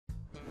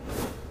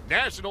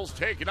Nationals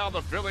taking on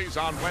the Phillies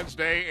on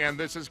Wednesday, and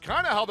this is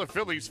kind of how the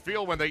Phillies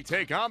feel when they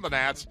take on the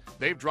Nats.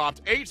 They've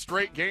dropped 8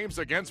 straight games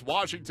against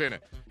Washington.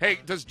 Hey,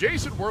 does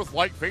Jason Worth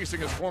like facing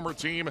his former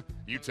team?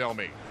 You tell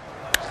me.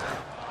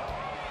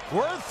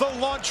 Worth the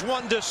launch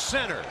one to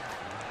center.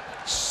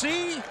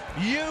 See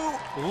you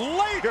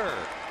later.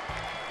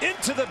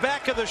 Into the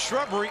back of the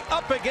shrubbery,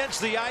 up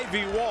against the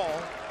ivy wall.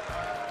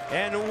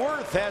 And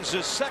Worth has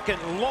his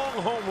second long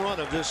home run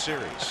of this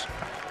series.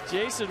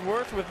 Jason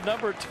Worth with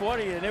number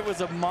 20, and it was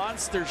a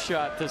monster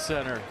shot to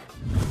center.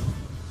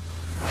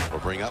 We'll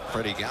bring up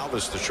Freddie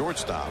Galvis, the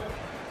shortstop.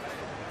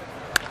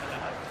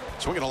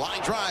 Swinging a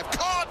line drive,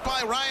 caught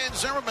by Ryan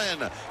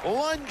Zimmerman,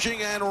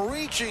 lunging and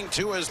reaching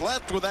to his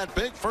left with that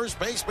big first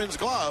baseman's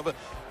glove.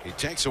 He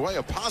takes away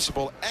a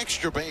possible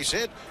extra base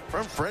hit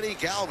from Freddie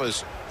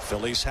Galvis.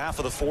 Phillies half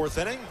of the 4th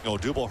inning.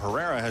 Odubel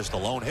Herrera has the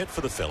lone hit for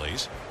the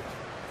Phillies.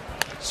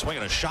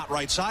 Swinging a shot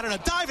right side and a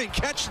diving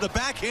catch to the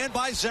backhand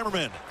by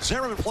Zimmerman.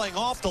 Zimmerman playing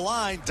off the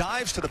line,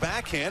 dives to the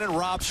backhand and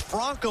robs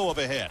Franco of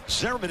a hit.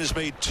 Zimmerman has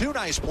made 2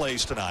 nice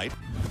plays tonight.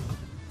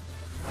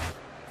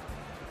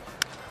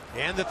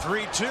 And the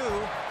 3-2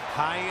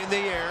 high in the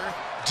air,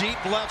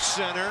 deep left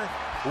center.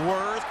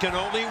 Worth can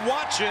only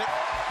watch it,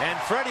 and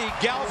Freddie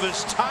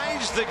Galvis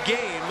ties the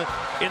game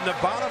in the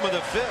bottom of the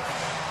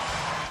 5th.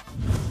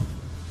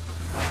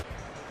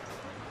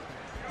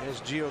 As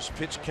Gio's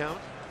pitch count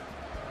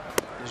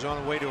is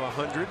on the way to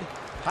 100.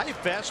 High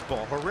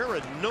fastball.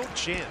 Herrera no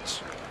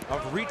chance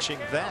of reaching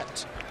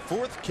that.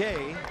 4th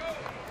K,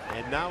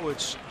 and now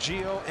it's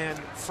Gio and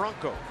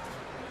Franco.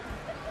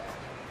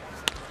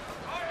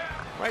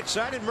 Right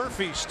side, and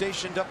Murphy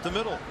stationed up the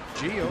middle.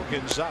 Gio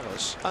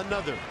Gonzalez,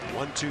 another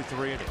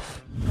 1-2-3 inning.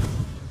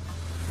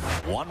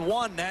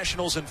 1-1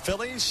 Nationals and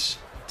Phillies.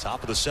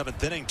 Top of the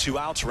 7th inning, 2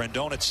 outs.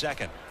 Rendon at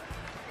second.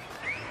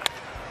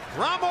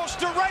 Ramos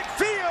to right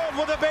field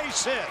with a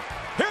base hit.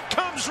 Here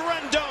comes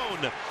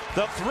Rendon.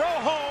 The throw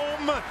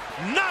home,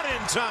 not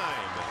in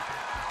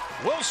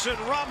time. Wilson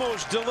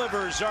Ramos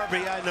delivers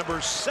RBI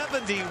number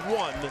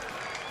 71,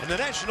 and the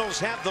Nationals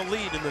have the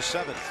lead in the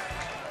 7th.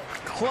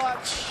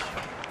 Clutch.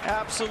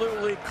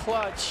 Absolutely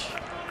clutch.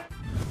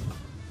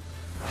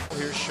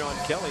 Here's Sean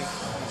Kelly.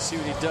 Let's see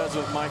what he does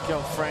with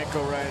Michael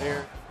Franco right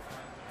here.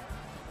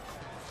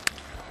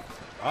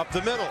 Up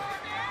the middle.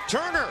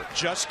 Turner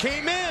just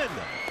came in.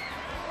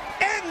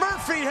 And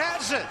Murphy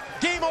has it.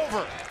 Game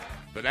over.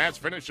 The Nats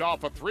finish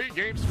off a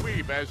 3-game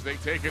sweep as they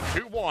take it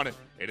 2-1.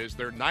 It is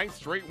their 9th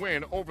straight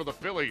win over the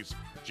Phillies.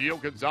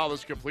 Gio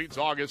Gonzalez completes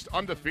August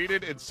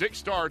undefeated in 6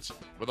 starts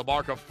with a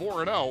mark of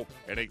 4-0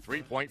 and a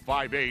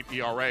 3.58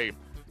 ERA.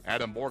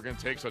 Adam Morgan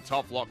takes a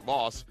tough luck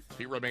loss.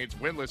 He remains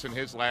winless in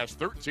his last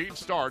 13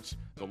 starts,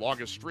 the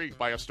longest streak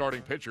by a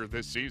starting pitcher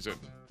this season.